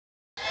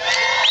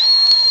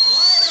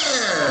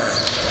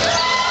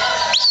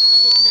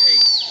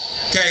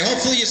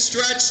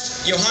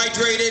stretched, you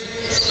hydrated.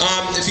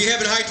 If you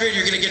haven't hydrated,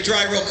 you're going to get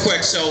dry real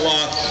quick, so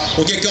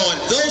we'll get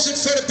going. Those in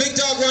front of Big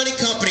Dog Running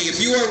Company,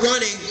 if you are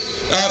running,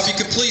 if you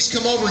could please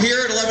come over here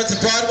at 11th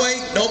and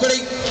Broadway.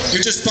 Nobody?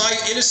 You're just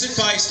innocent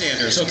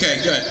bystanders. Okay,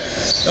 good.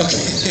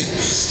 Okay.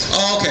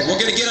 Okay, we're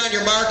going to get on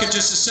your mark in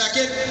just a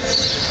second.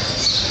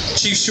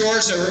 Chief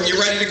Shores, are you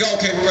ready to go?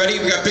 Okay, we're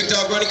ready. We got Big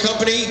Dog Running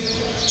Company.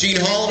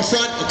 Gene Hall in the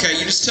front. Okay,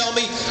 you just tell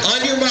me,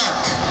 on your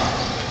mark,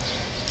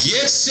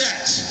 get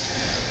set.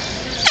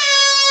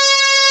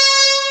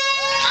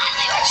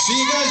 See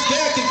you guys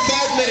back in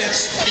 5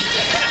 minutes.